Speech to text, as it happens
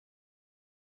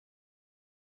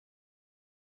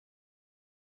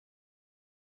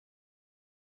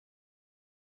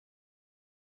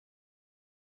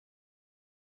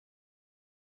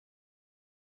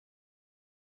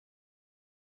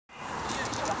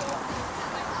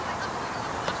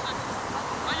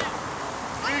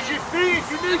Beat,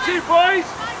 you need to, boys!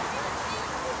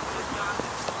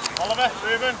 Oliver,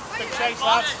 Ruben, big chase,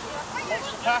 lads. Watch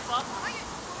the path.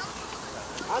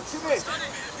 Anthony!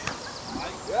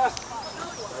 Yeah.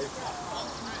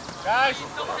 Guys,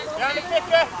 behind the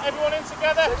kicker, everyone in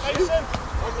together. Mason.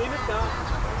 In and down.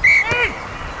 In!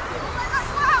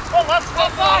 Come on, lads,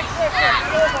 come on.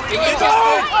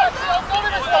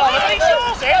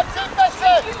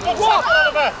 What?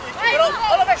 Oliver.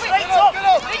 Oliver, straight up.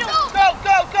 Go,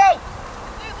 go, go.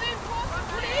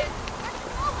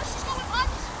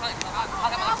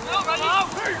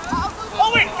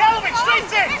 Owen, Kelvin,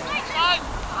 straight in.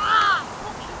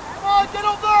 Come on, get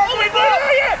up there. Owen, where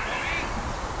are you?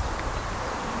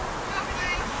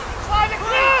 Slide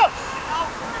across.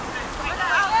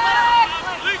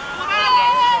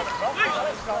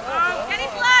 Get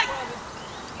his leg!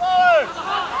 Forward!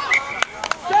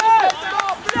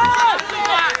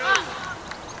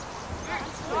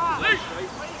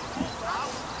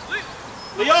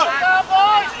 Leon!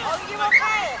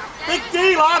 Big D,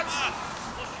 lads!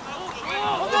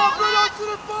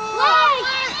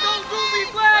 Don't move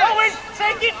his leg! Owen,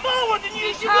 take it forward and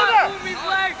use your rudder! Move his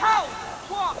leg! How?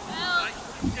 What?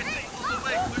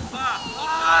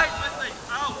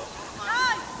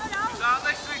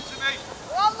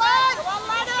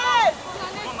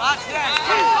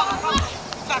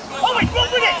 Owen, run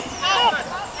with it!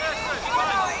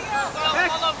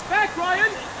 Back,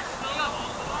 Ryan!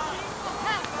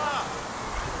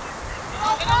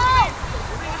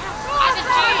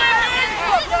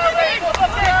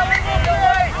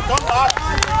 Don't back!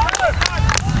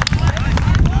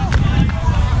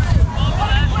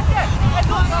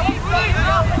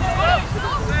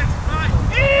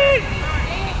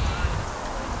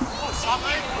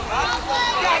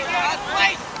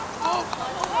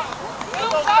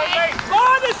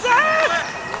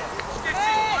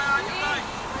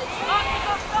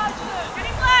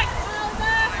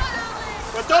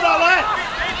 We're done, Ollie!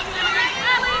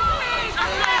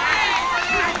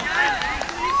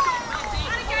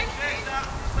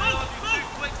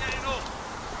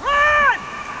 Run!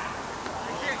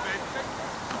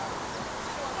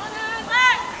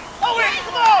 Owen,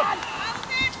 come on!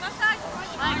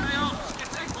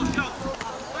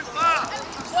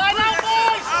 Slide out,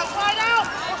 boys! Slide out!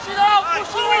 Push it out!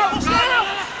 Push it out! Push it out!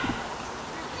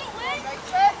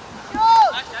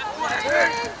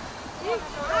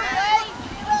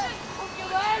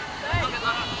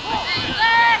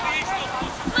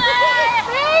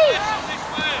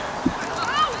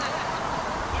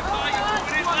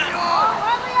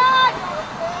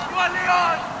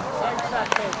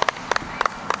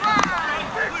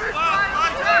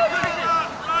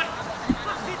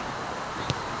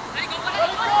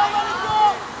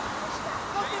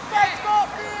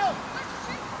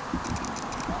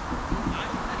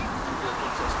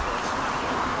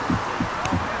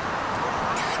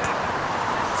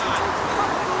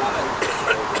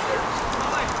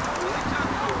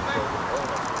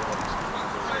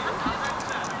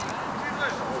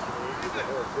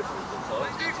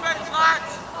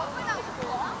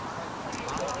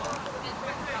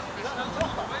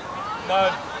 No,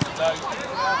 no.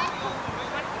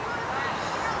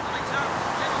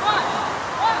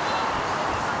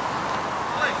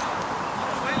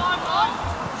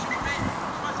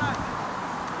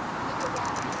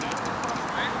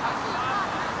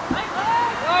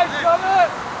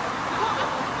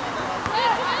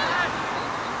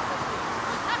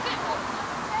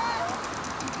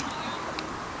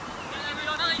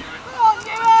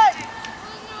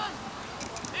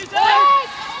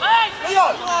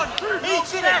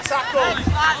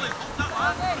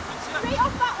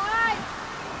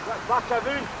 Back,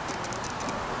 Kevin.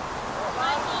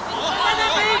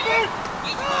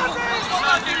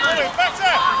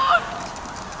 Better.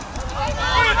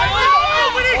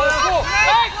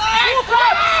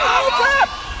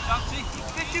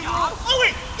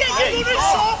 Owen, get your runner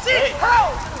sorted.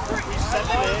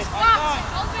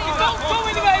 Don't go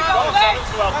anywhere, he's got legs!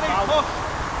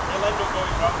 He'll end up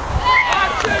going wrong.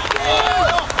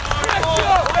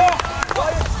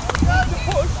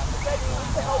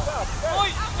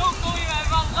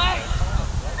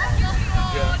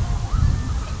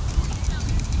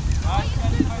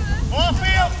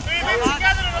 Moorfield, move in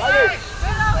together and away!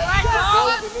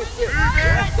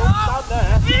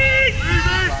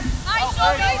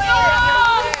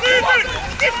 Move in!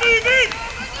 Keep moving!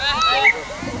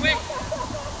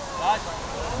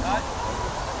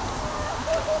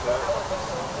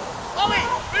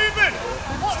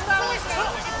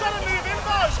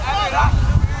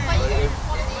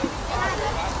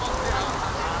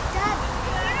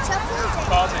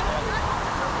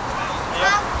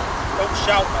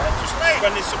 shout, mate. Just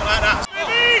when there's something like that.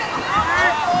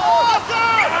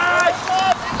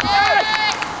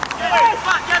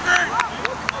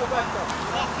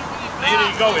 There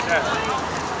you go in there.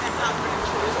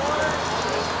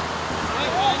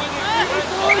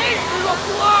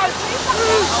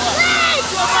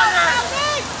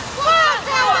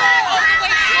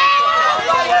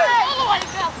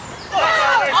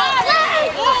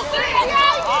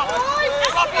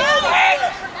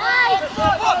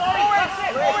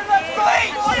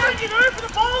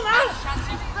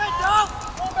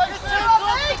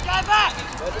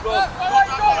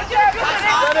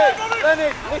 Lenny,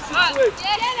 listen to him.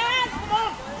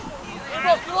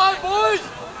 Come on, boys.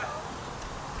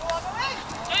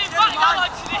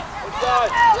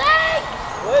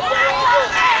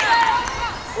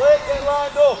 Blake, get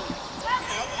lined up.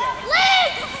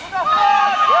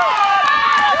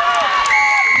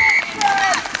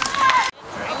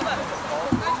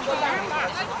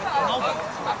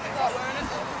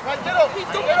 Right, get up,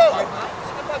 get up.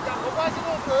 Why is it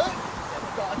all good?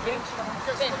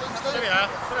 There we are.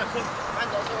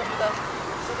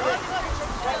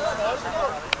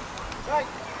 Right,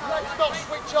 let's not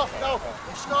switch off now.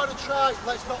 We've scored a try,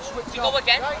 let's not switch off. Go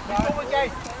again. Right, we go again.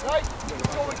 Right, we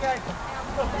go again.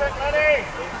 Look at it, Lenny.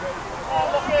 Oh,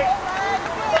 look it.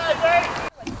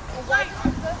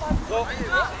 Go.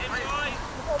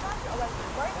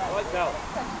 Right now.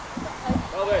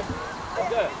 Melvin, up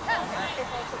there.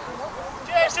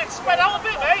 Jason, spread out a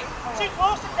bit, mate. Too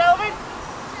close to Kelvin.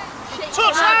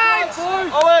 Touch hands!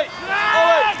 Ollie! Ollie!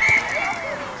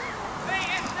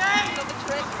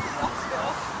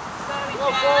 Go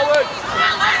forward!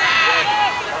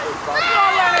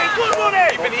 Good money!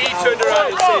 Even he turned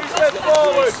around and said, step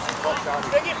forward!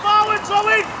 Bring it forward,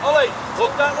 Ollie! Ollie,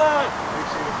 hook that line!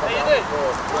 There you did!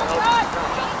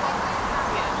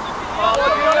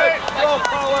 Go,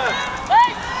 power!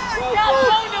 Wait!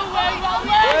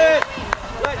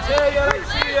 Let's hear you, let's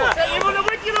see you! You want to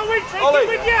win, you know, win, take Ollie, it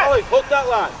with you! Ollie, hook that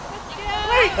line!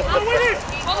 Wait, I'm with it!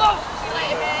 Follow!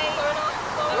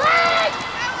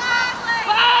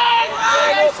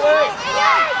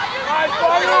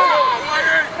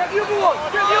 Get the other one!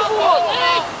 Get the other one!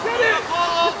 Get it!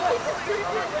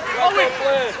 Ollie,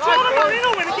 turn around in,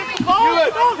 Owen, and get the ball!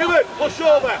 Ewan, push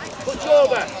over! Push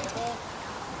over!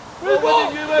 Move with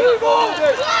him, Ewan! Move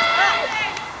with him!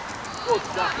 Good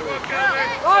tackle!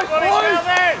 Nice, boys!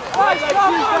 Nice, use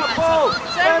that ball!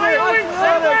 Send it!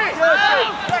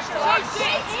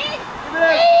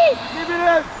 Give it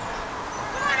in!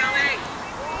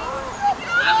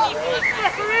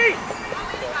 Referee!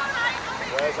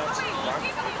 Where's Anthony?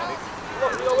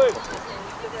 Look, you're in!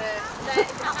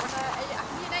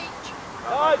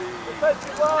 Nice!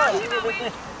 Defensive line!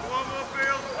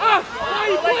 Ah! Why are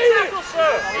you playing it?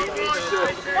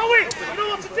 Owen, you know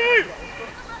what to do!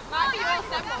 Might be your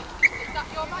step on. Is that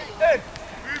your mic?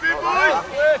 Move in, boys!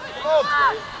 Come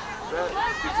on!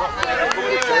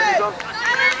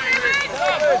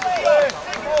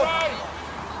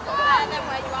 Then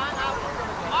where you are now.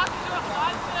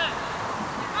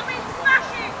 I mean,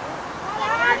 smash it!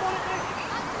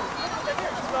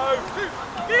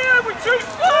 Yeah, we're too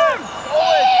slow!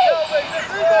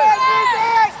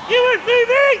 Ewan,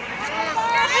 move in!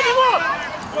 Anyone!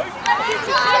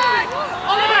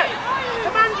 Oliver,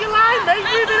 command your line, mate,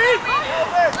 move it in!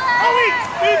 Ollie,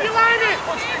 move your line in!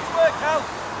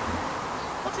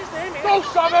 What's his name, Ian? Go,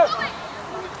 Sammy!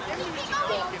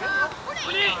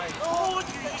 Oh,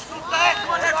 you stood there!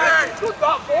 Good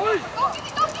that, boys!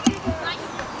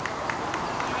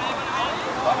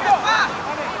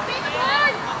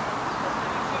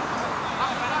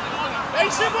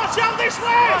 Mason, watch out this way!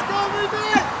 Let's go, move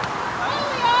it!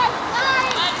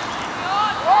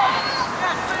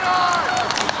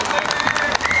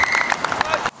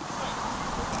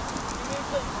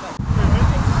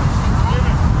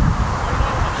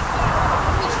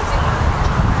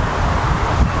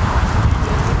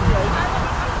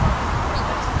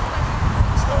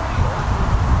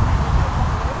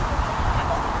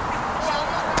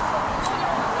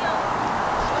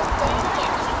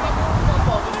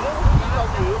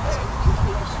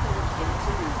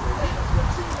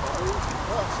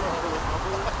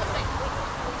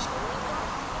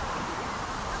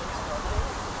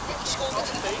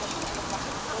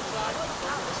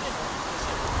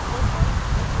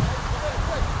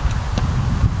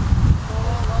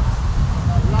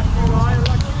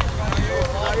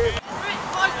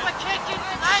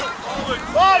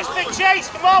 Boys, big chase,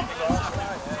 come on!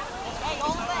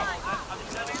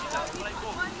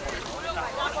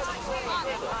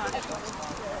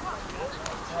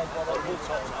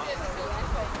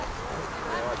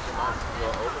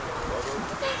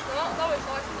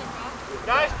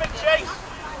 Guys, big chase.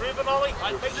 Ruben Ollie.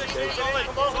 Big chase, Ollie.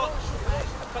 Come on.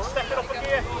 Let's step it up a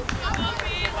gear.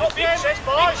 Up in this,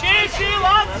 boys. Big chase here,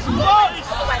 lads. Come on.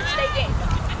 Wednesday game.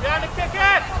 Behind the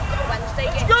kicker. Wednesday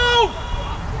game. Let's go.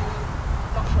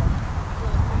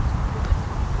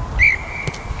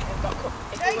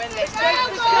 If we win this game,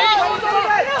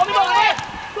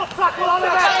 Good tackle,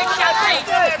 Oliver.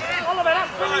 Oliver,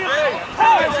 that's brilliant.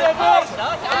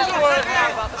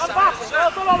 And back.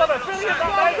 Well done, Oliver. Brilliant,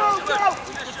 that mate.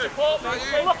 Support me.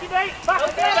 Lucky mate. Back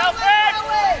again.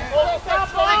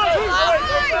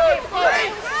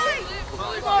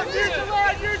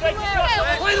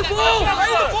 Play the ball.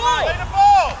 Play the ball. Play the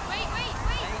ball.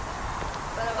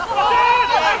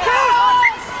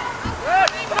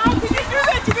 How can you do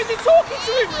that? You're busy talking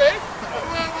to him, Rick.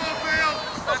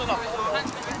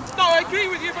 No, I agree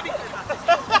with you, but he...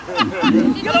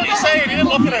 You know what you're saying, he didn't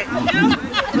look at it.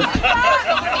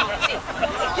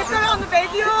 you put it on the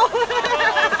video.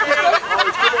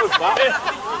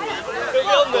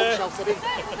 Shouted in. We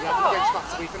had the games back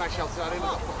to week and I shouted at him.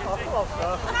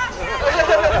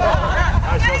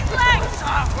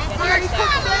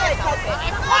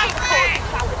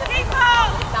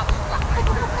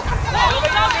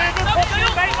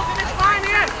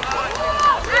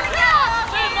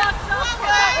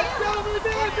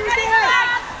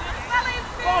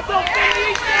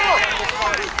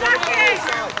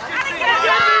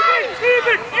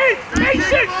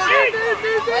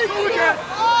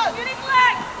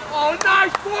 Oh,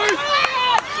 nice, boys!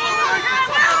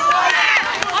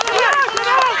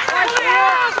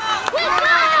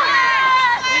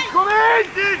 Come in!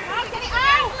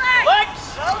 Legs!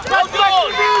 Well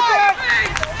done!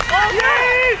 Yeah!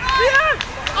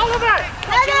 Oliver!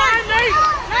 Catch your line, mate!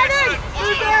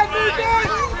 Move in!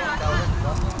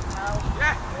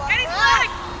 Get his leg!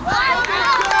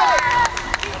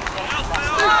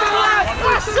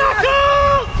 Circle!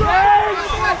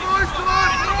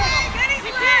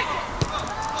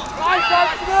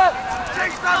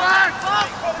 Chase that leg!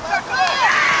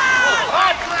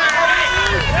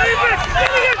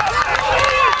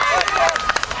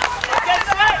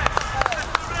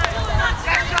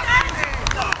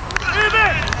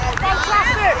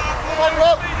 Fantastic! Come on,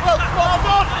 Rob! Well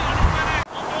done!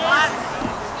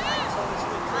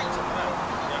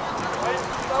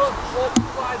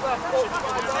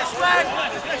 This way!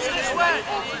 This way!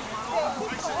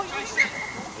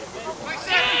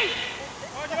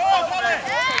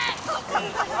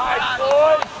 Nice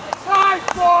boys! Nice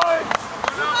boys!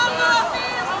 Come on,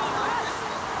 Moorfield!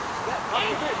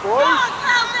 Boys!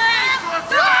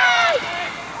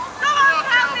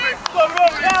 Come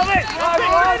on, Calvin! Come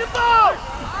on, the ball!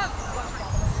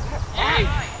 Hey!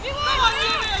 Come on,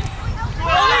 Ruben!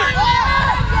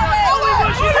 Ollie,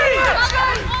 what's your name?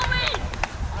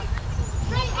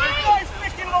 He's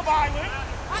picking Love Island.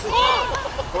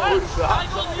 What was that?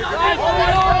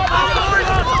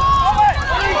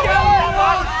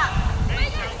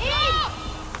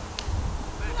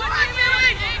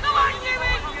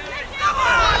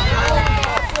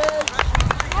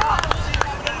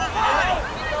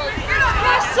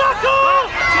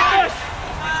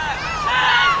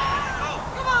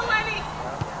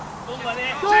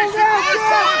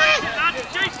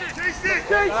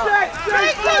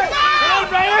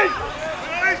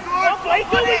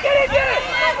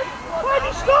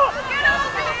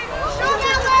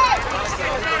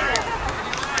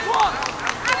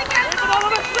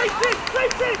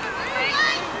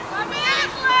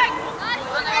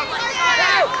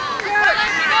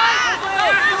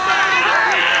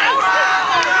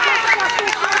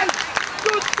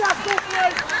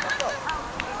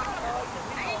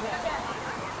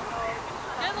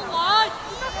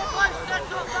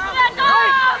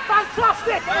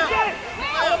 Fantastic! Again!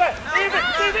 Oliver,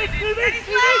 move it!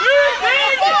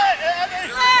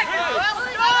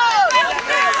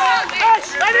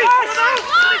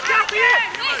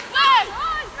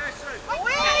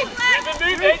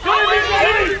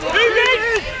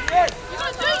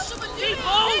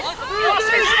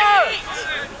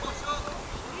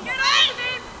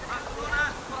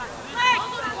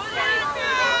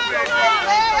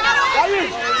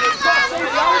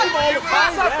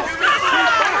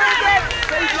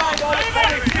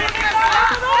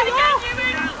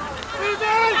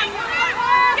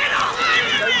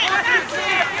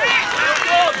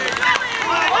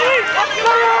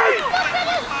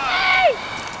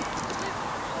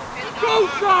 Go,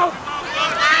 Sam!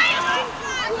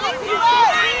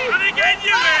 And again,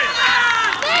 you win!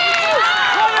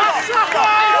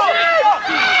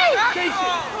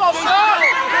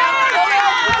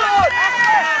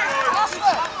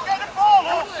 Get the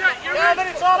ball! Yeah, but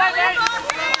it's all right, mate!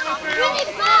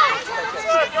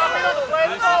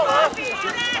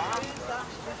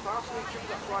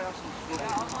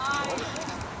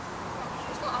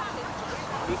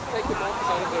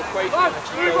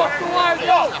 Move off the line,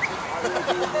 go!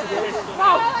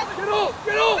 Now, get up!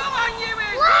 Get up! Come on,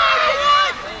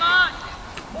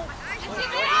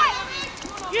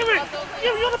 Ewan!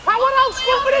 Ewan, you're the powerhouse,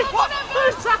 somebody! What?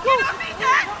 First tackle!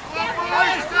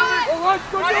 Alright,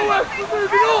 go nowhere! We're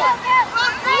moving up!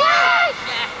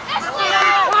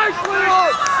 Nice,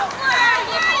 Leon!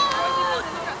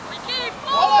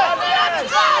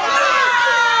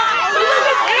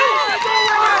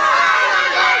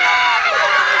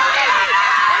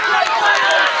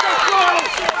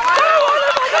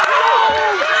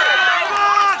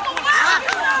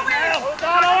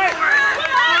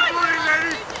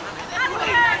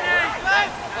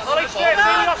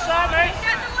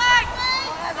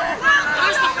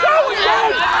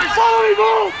 Follow him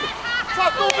up!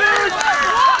 Tackle big!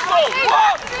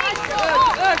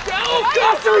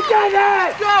 Faster again there!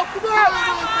 Go, come on!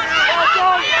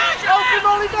 Help him,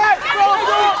 Oliver! Go,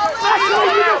 go! Ashley,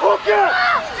 you're the hooker!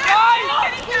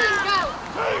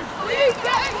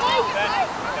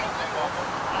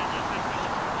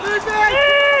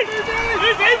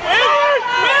 Move in! Will!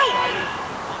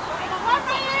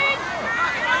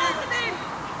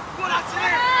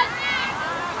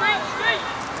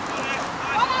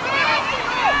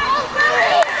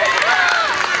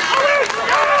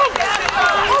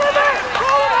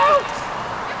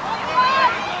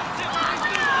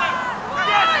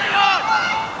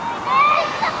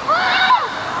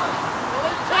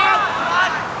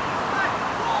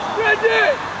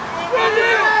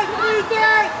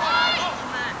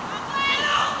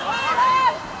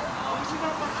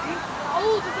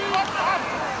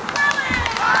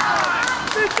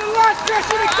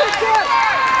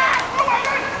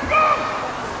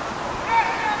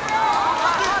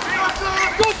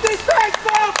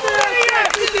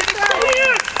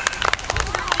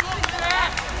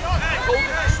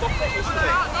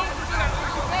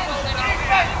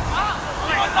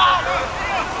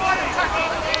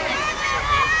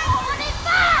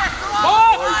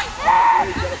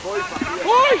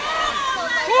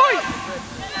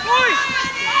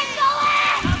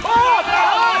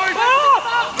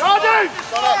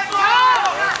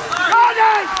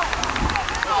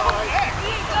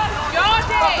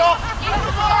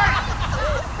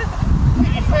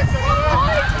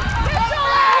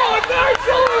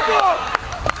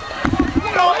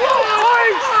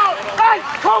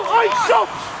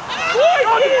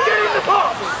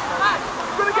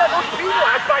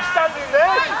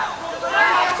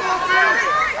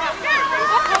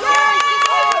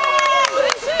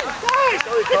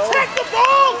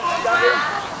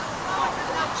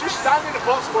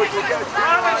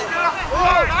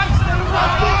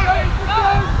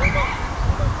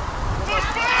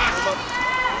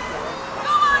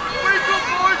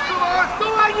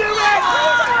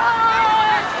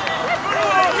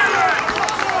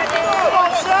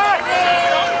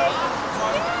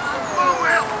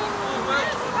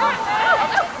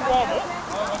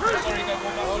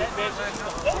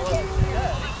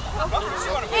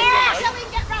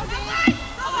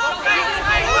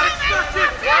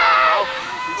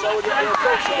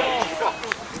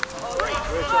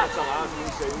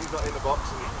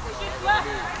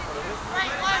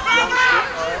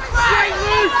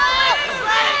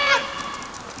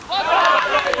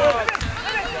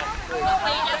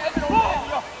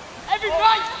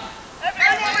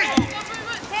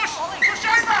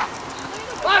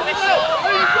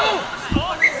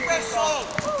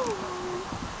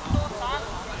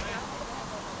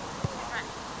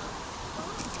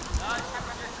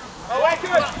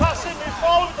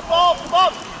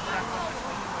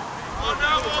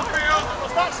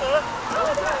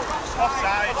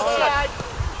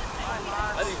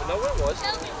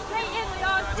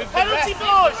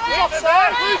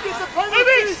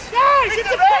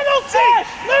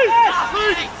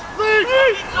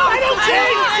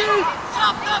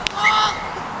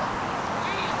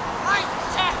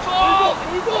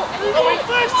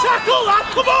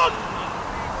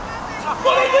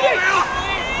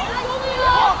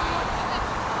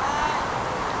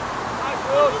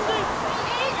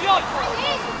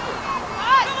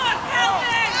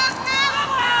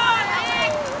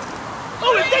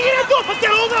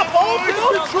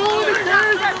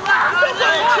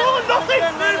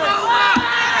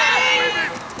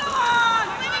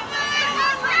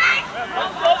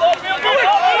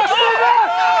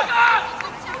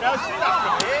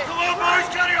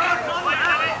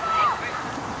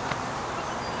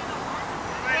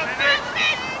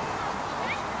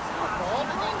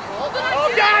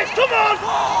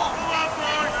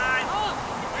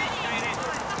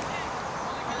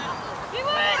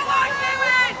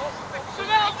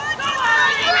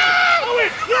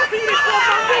 You're being this one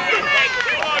man,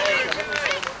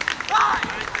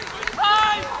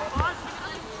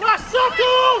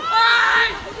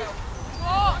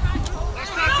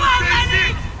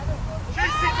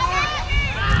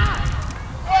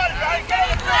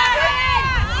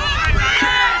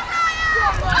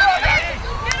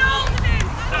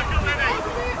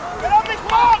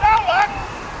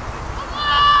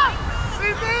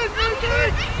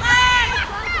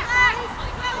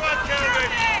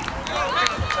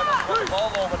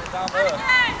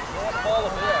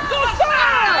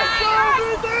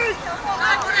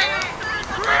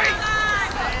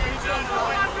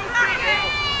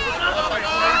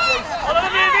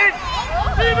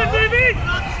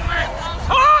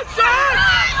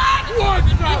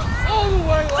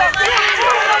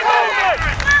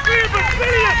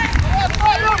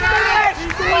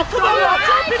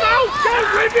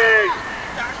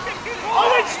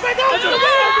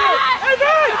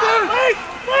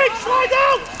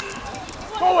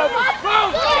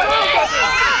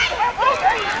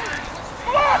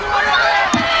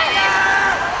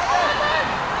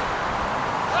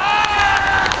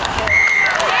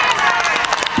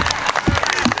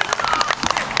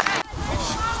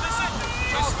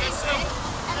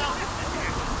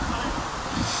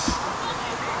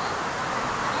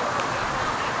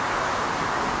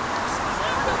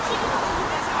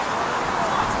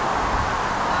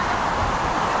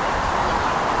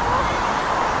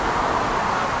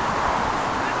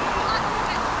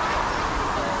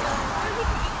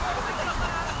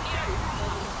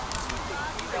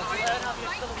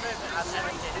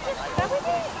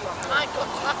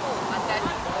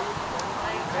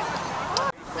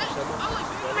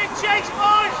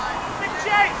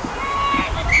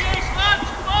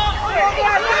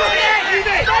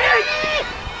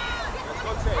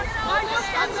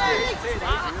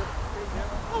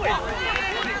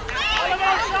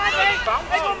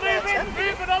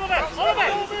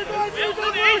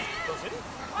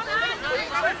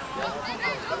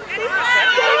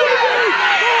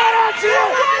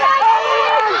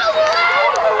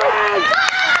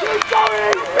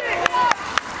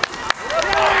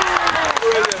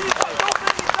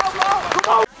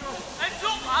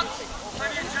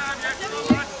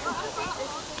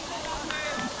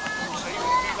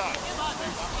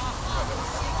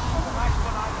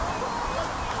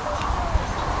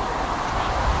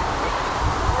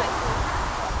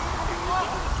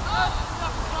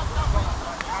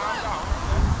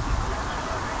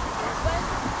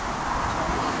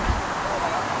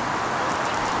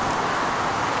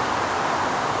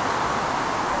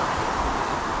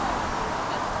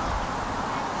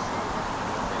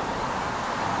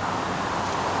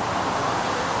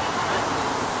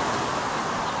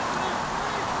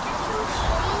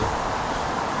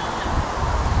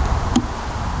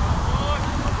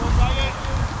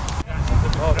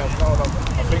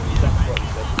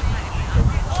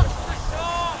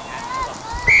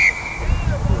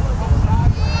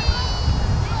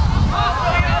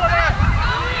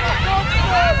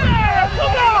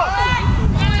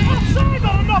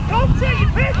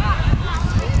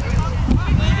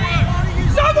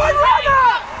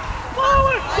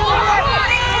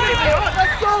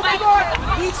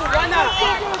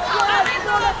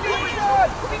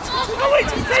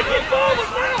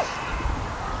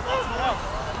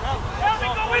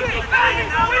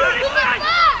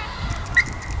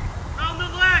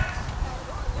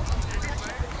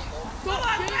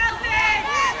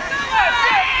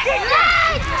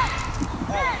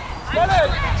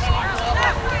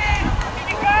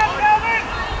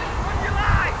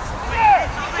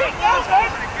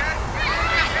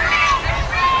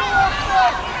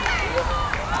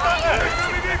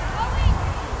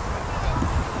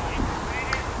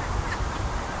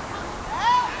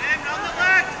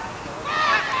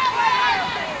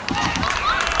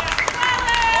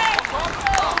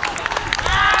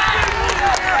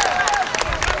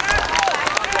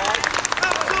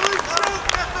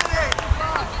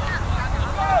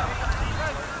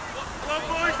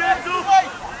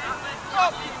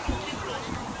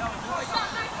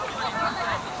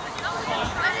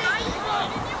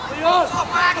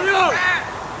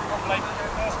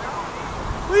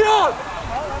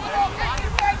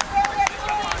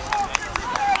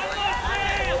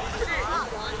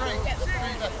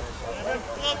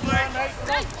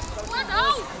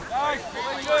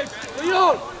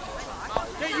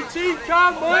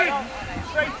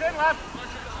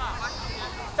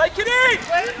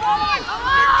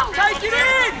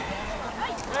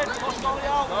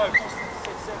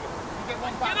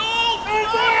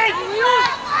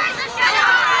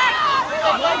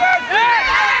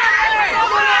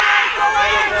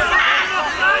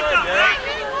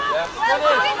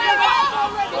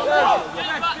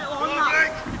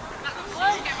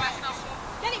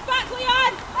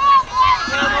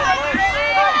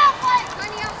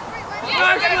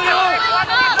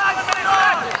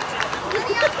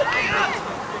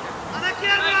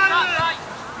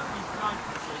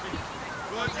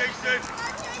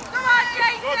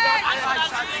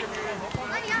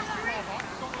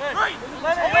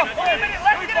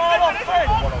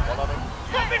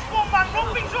 Put this one man,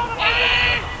 rugby's on the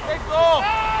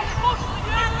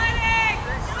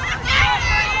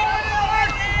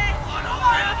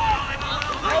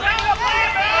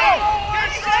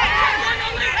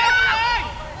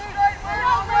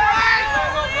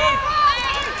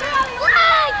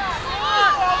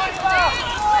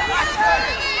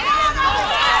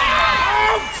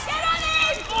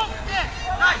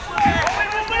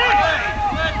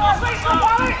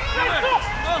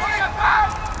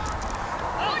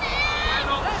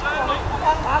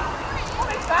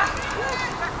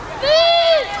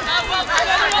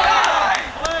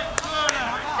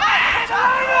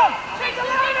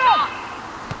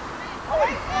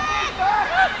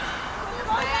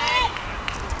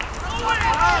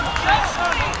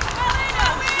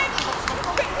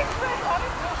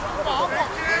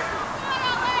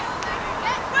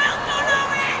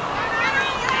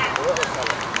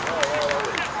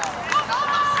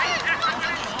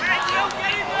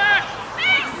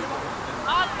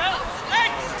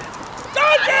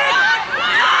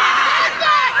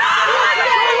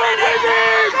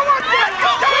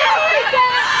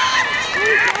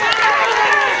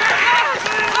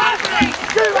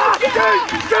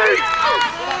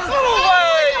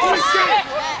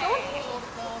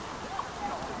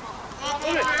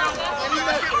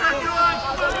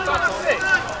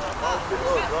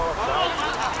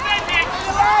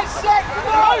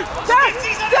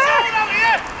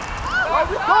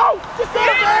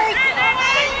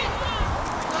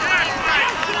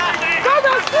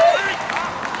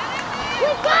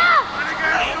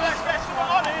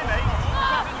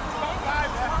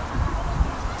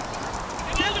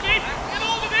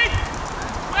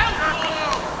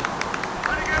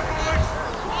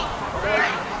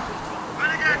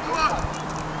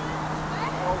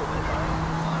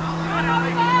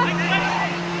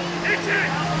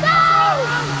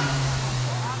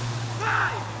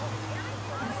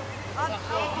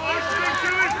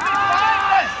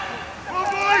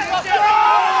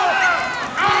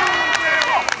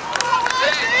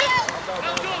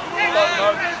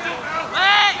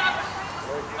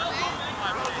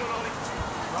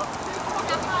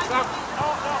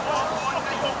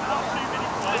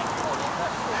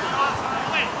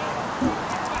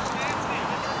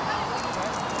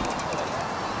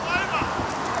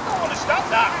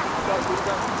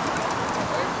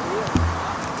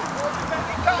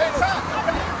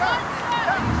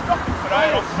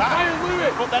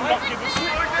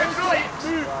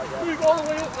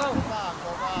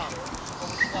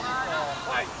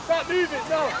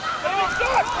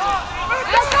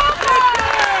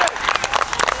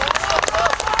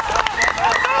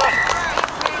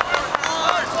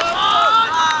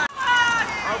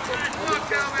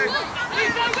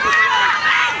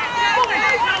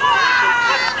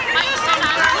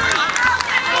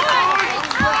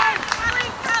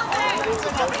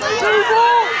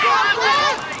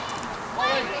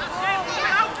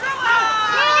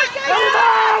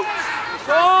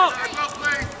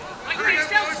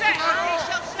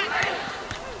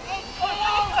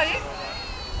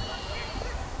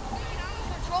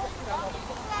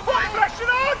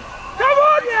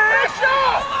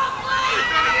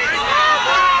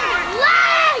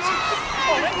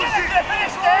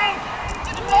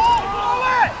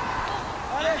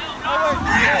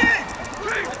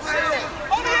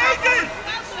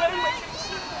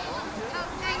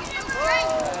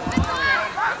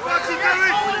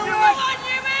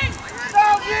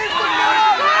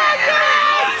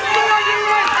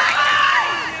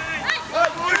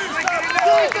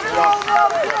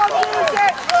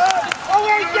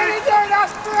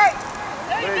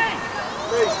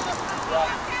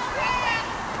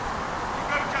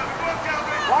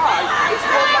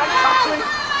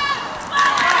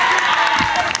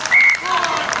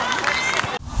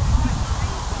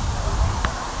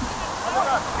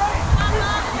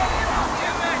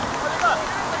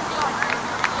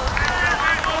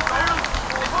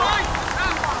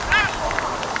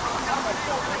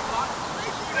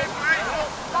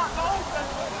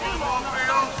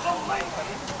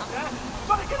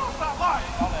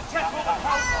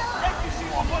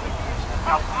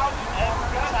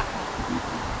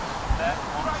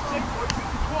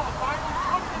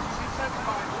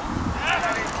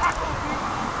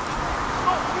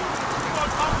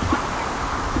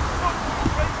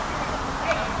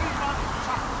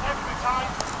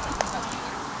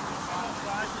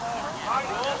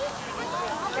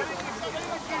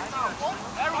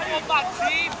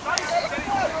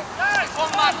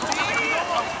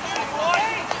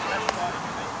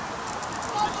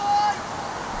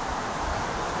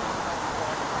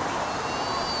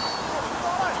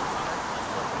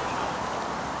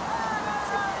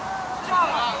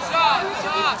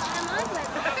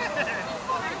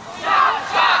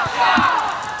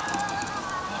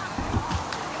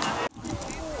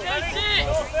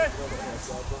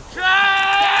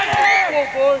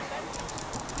Boys!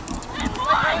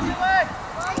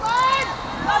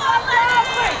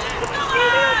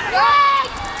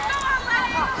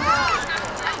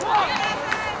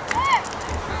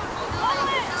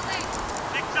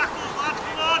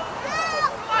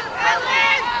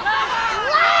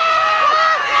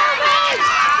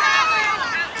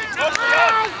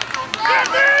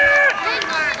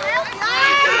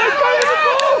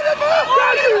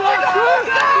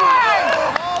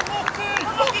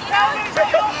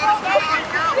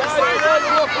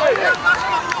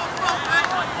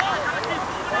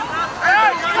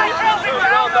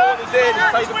 comes in,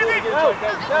 he's played the ball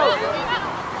again.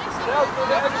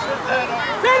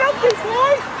 Turn up this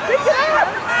boys! Pick it up!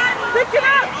 Pick it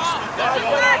up!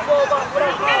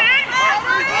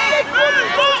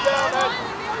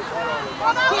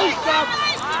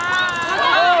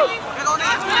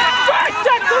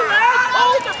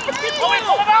 Hold the fucking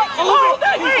ball! Hold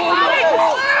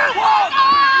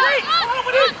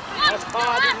it! That's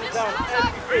hard in the down.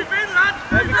 Move in, lad!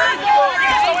 Move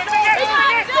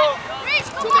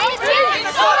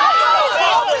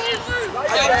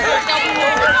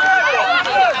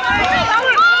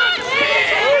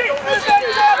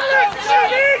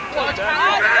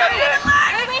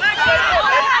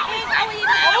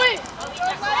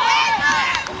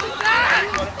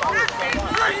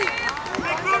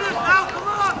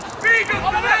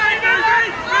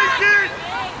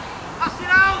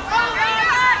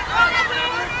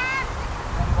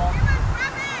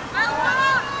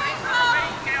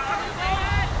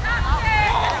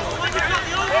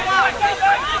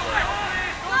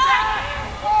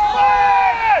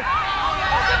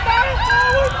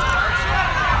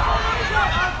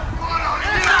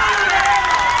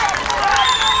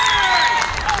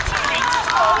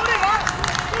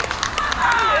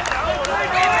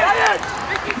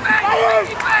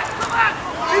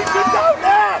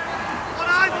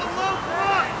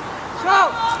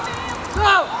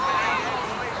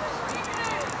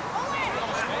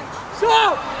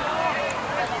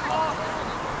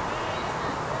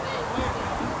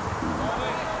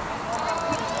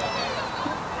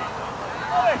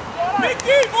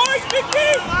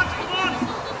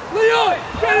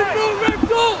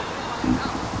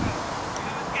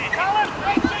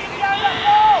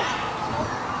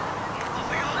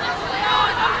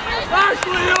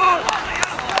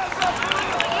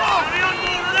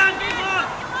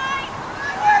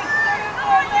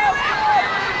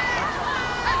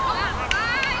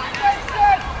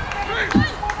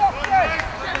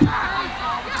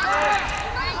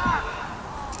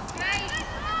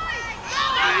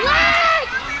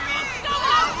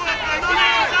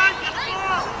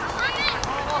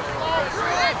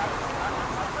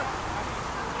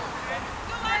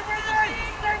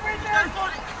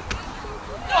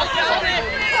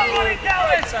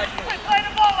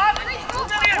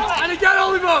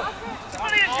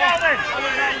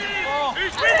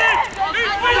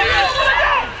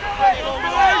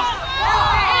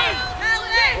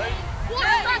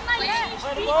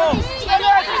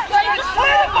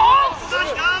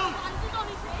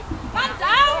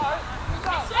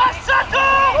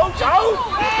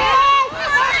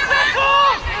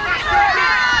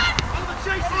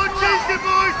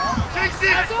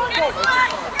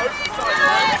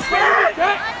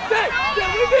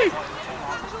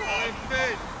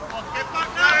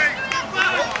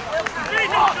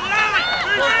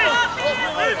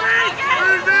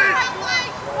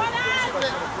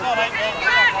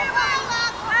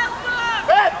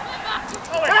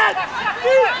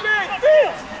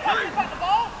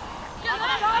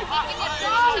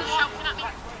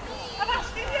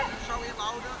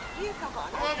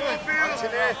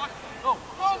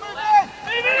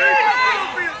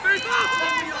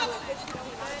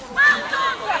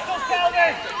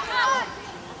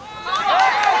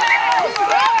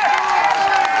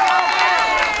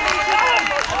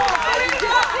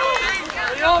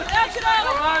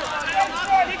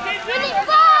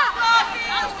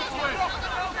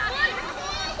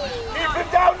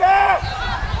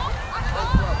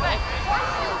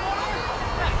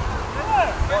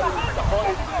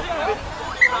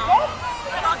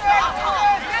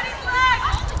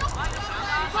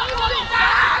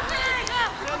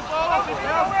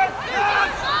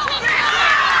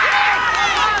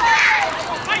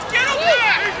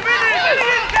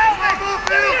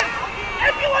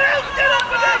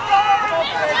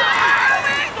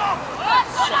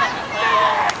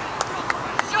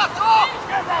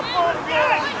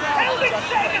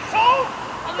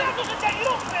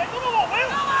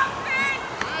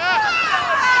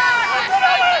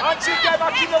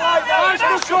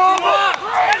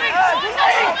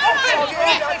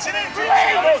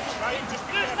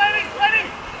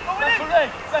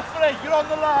You're on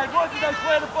the line. What did they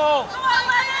play the ball?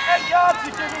 8 yards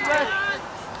to give him rest.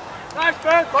 Nice,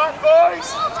 Ben. Back, boys.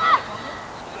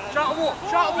 Shut him up.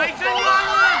 Shut him up.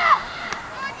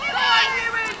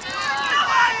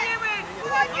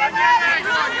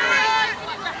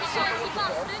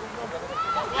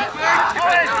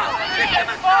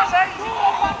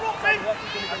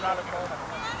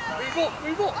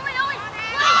 Move up.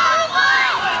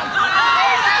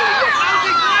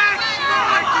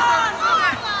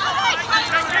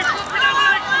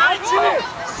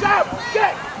 Sam,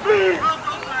 get move!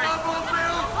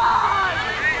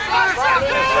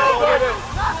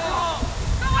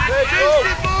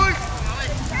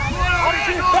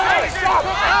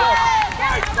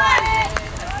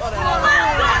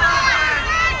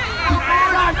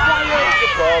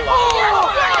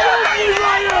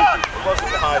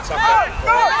 Wasn't the high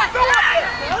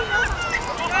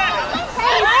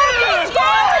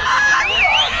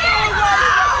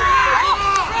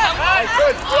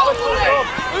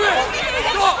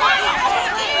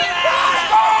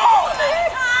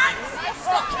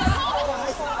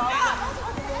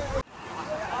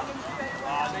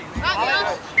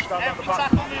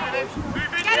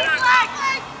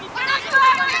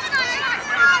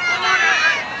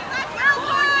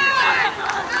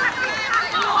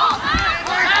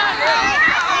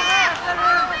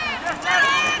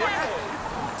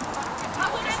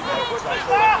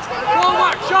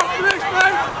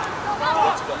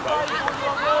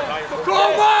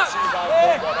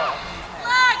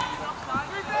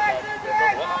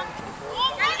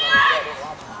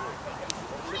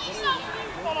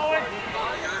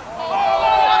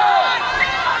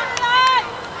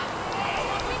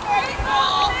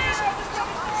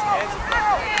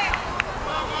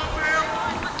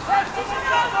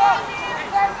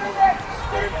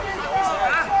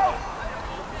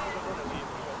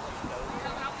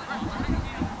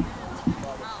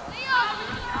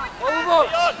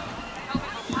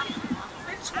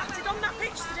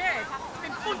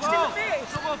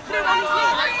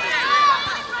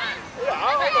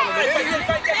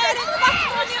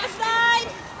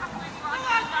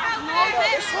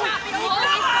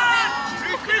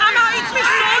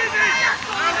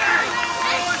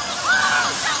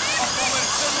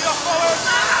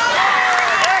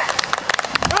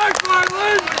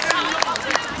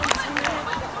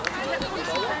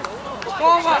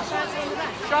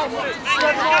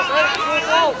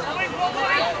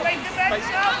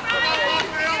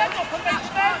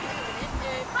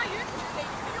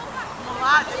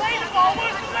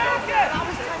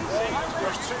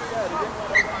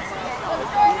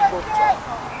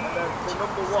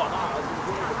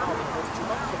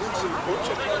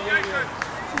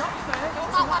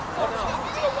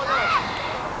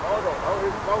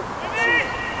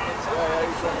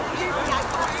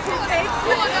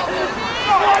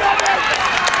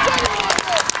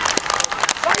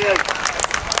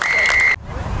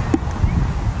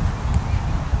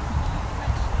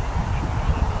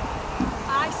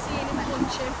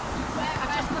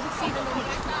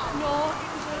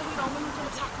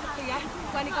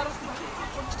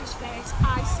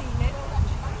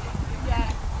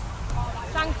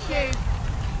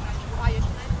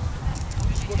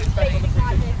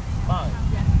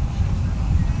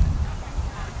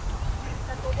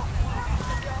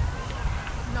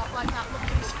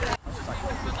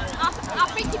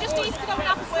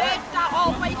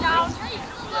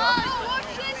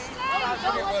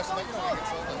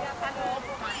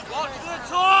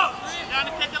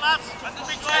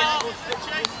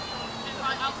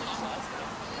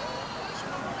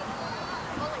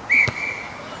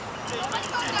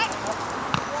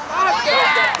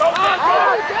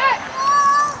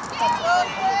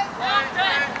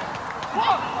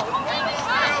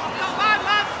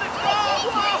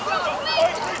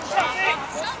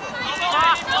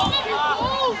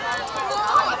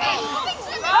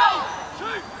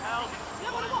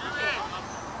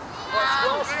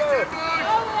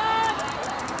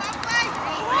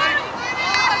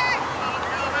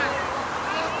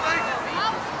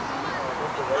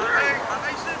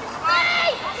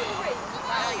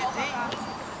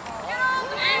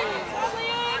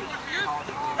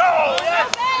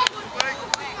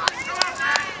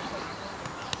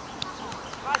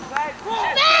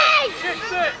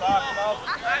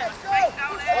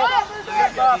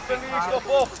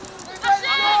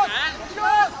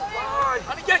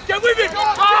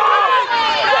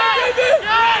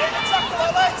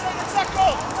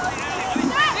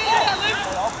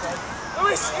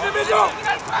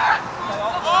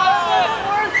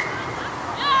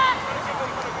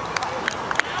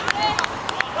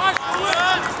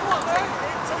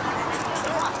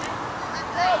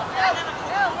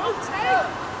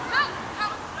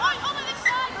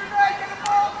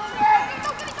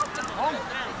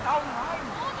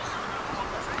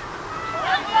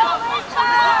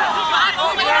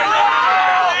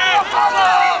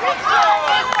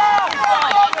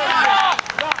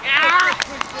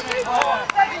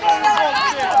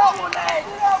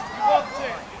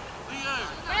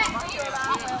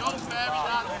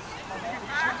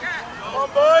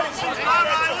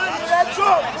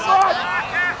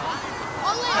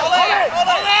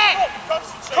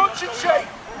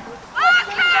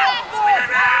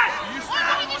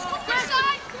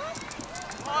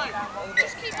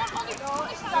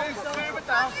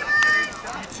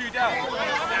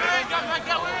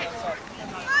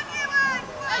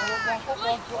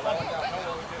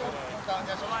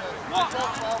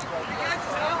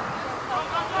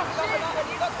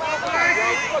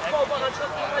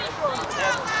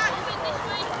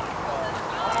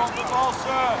Ball,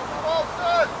 sir. Ball,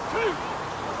 sir. Two.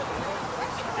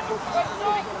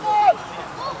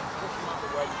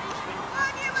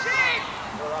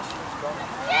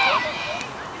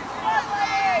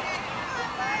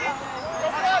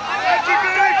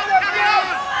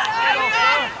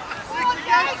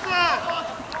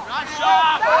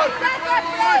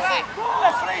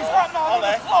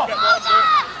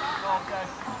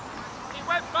 He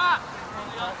went back.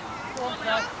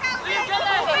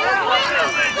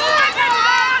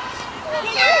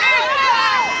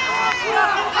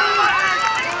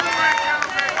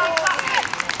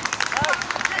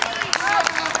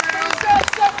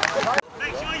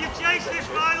 Make sure you chase this,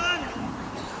 Rylands.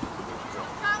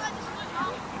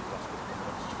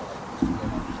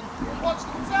 Watch the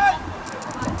 10!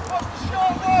 Watch the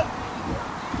short one!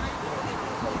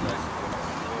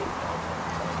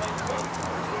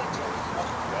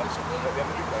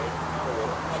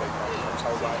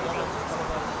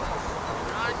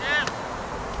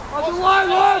 On the line,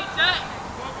 lad!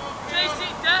 Chase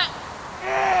it, Deck!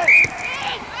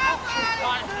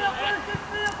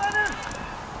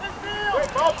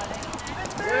 Quick, Bob!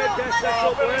 Get set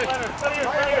up,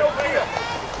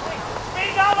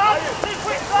 Speed down, lad!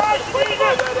 Quick side, you need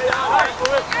it!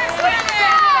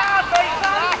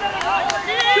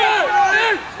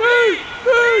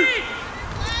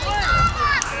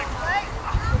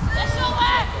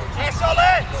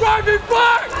 Drive it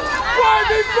back!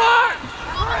 Drive it back!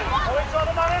 Try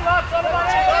the man in, lad! Try the man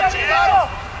in!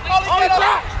 Ollie, get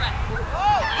up!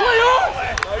 Play on!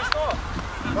 No, he's not.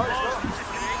 No, he's not.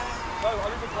 No,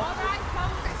 Ollie was not.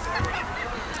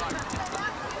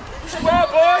 Square,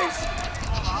 boys!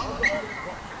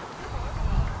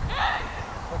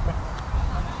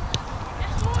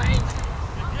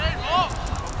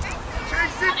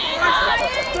 Chase it, boys!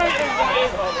 Straight in, lad!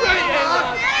 Straight in,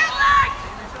 lad!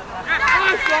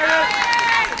 Nice, Ryan!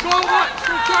 Go, Max!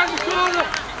 Go try the corner!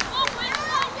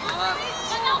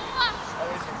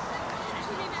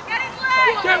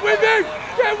 Get with me!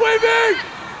 Get with me!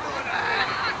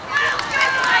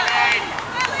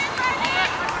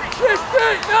 Shift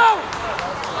it now!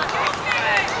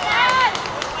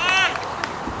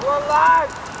 Come on,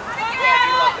 lads!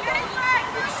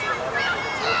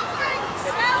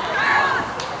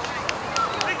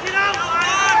 Pick it out, lad!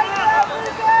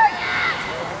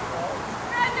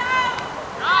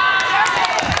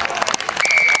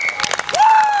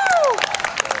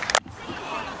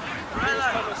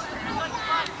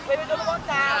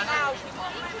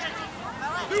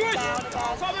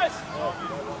 Thomas!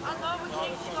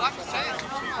 Like I said,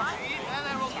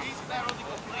 they're all decent, they're all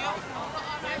good player.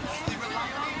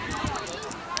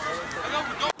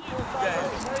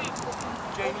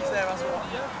 Jamie's there as well.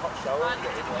 Hot shower.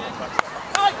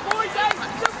 Right, boys,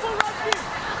 simple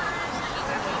rugby!